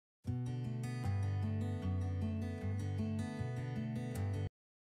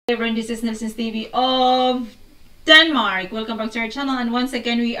Everyone, this is NielsensTV of Denmark. Welcome back to our channel, and once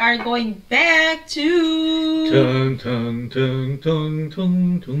again we are going back to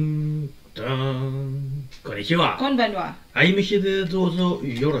Konnichiwa. Konbanwa.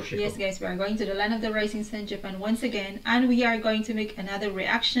 Yes guys, we are going to the land of the rising sun, Japan once again, and we are going to make another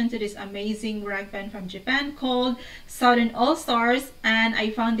reaction to this amazing rock band from Japan called southernallstars. And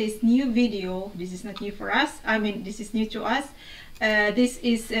I found this new video. This is not new for us, I mean this is new to us. This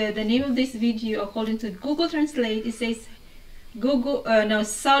is the name of this video according to Google Translate. It says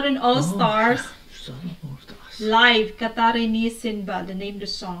southernallstars live Kattani Sinbad, the name of the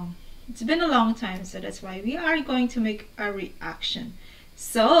song. It's been a long time, so that's why we are going to make a reaction.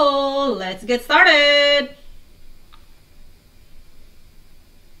 So let's get started.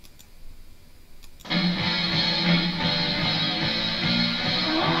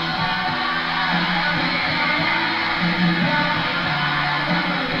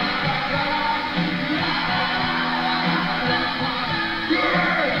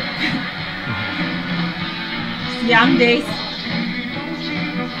 Young days.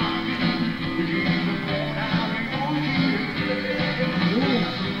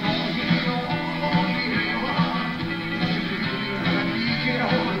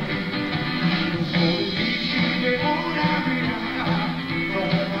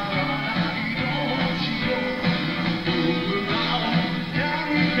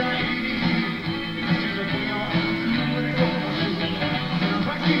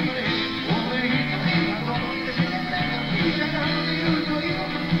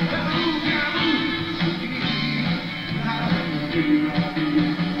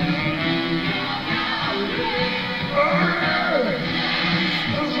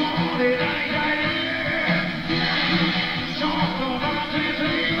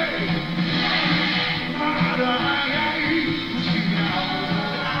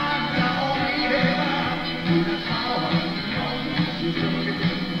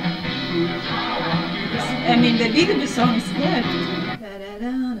 I mean, the beat of the song is good.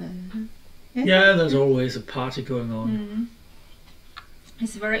 Yeah, there's always a party going on.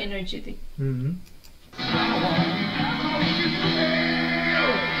 It's very energetic.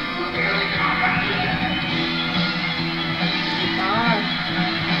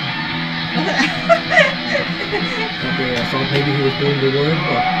 Okay, I thought maybe he was doing the work,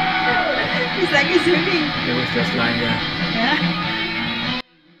 but It's like he's swimming. it was just lying there. Yeah.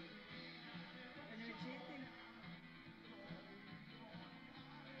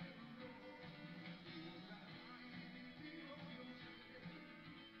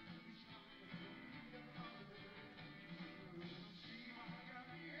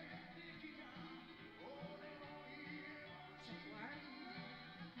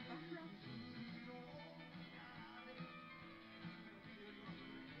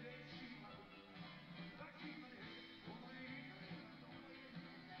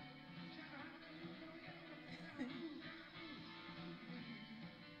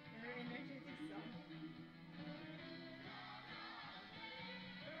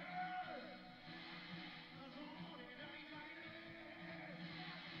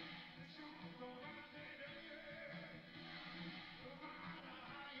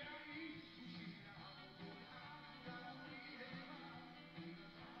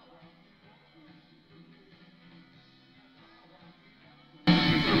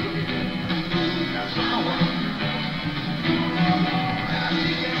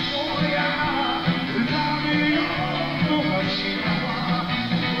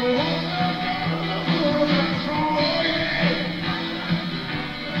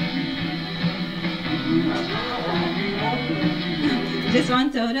 This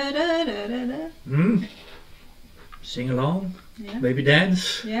one. Sing along, Yeah. maybe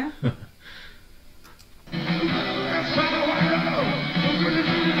dance. Yeah.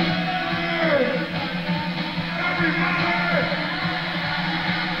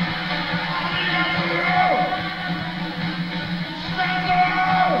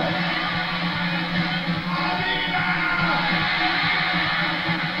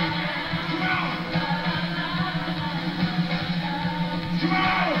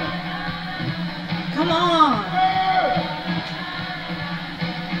 Come on.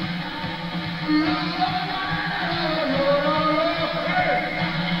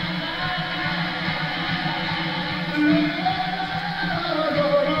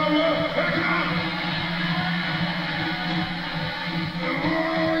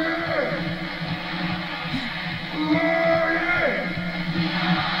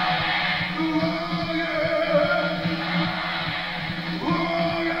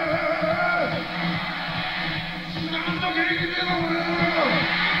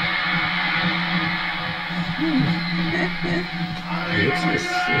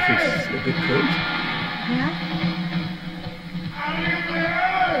 if it's a bit cold. Yeah.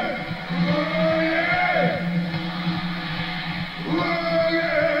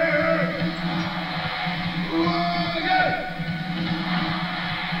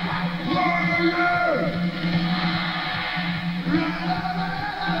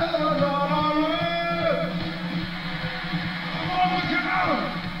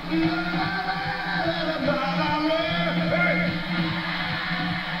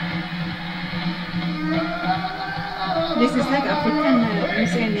 This is like African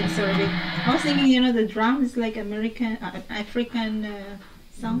music and it's sort of I was thinking, you know, the drum is like American, African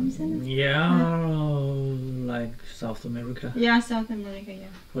sounds in it. Yeah, like South America. Yeah, South America, yeah.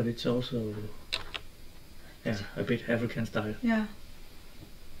 But it's also, yeah, a bit African style. Yeah.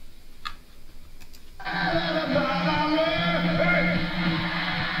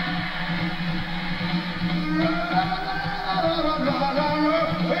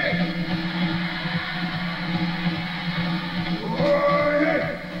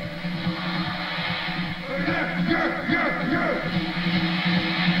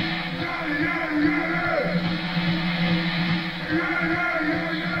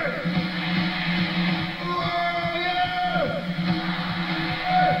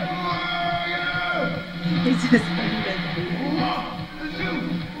 It's just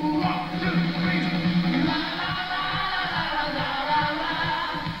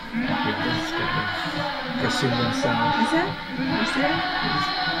Brazilian sound. Is that?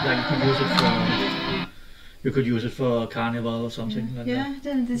 Like you could use it for carnival or something like Yeah,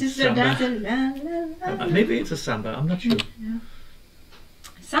 this is the Samba. dance. Maybe it's a samba, I'm not sure. Yeah.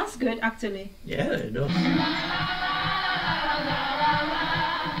 Sounds good actually. Yeah, it does.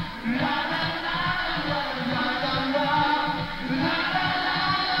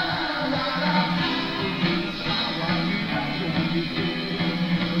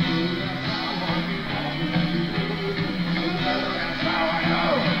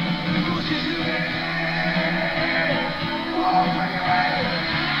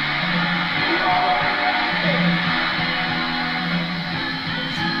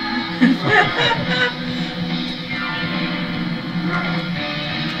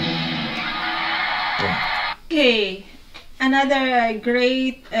 Okay, another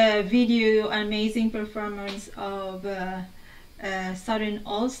great video, amazing performance of Southern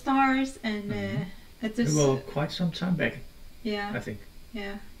All Stars, and it was Well, quite some time back, yeah, I think.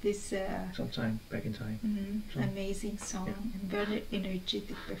 yeah, this Sometime back in time. So, amazing song and very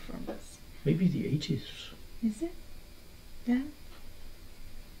energetic performance. maybe the 80s. Is it? Yeah.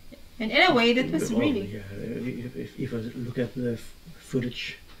 And in a way, that was really. Yeah, if I look at the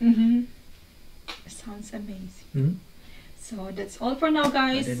footage. Sounds amazing. Mm-hmm. So that's all for now,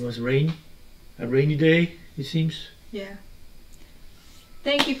 guys. And it was a rainy day, it seems. Yeah.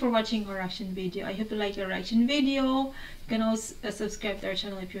 Thank you for watching our reaction video. I hope you like our reaction video. You can also subscribe to our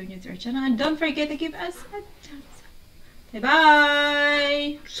channel if you're new to our channel. And don't forget to give us a thumbs up. Bye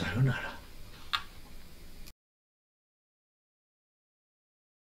bye. Sayonara.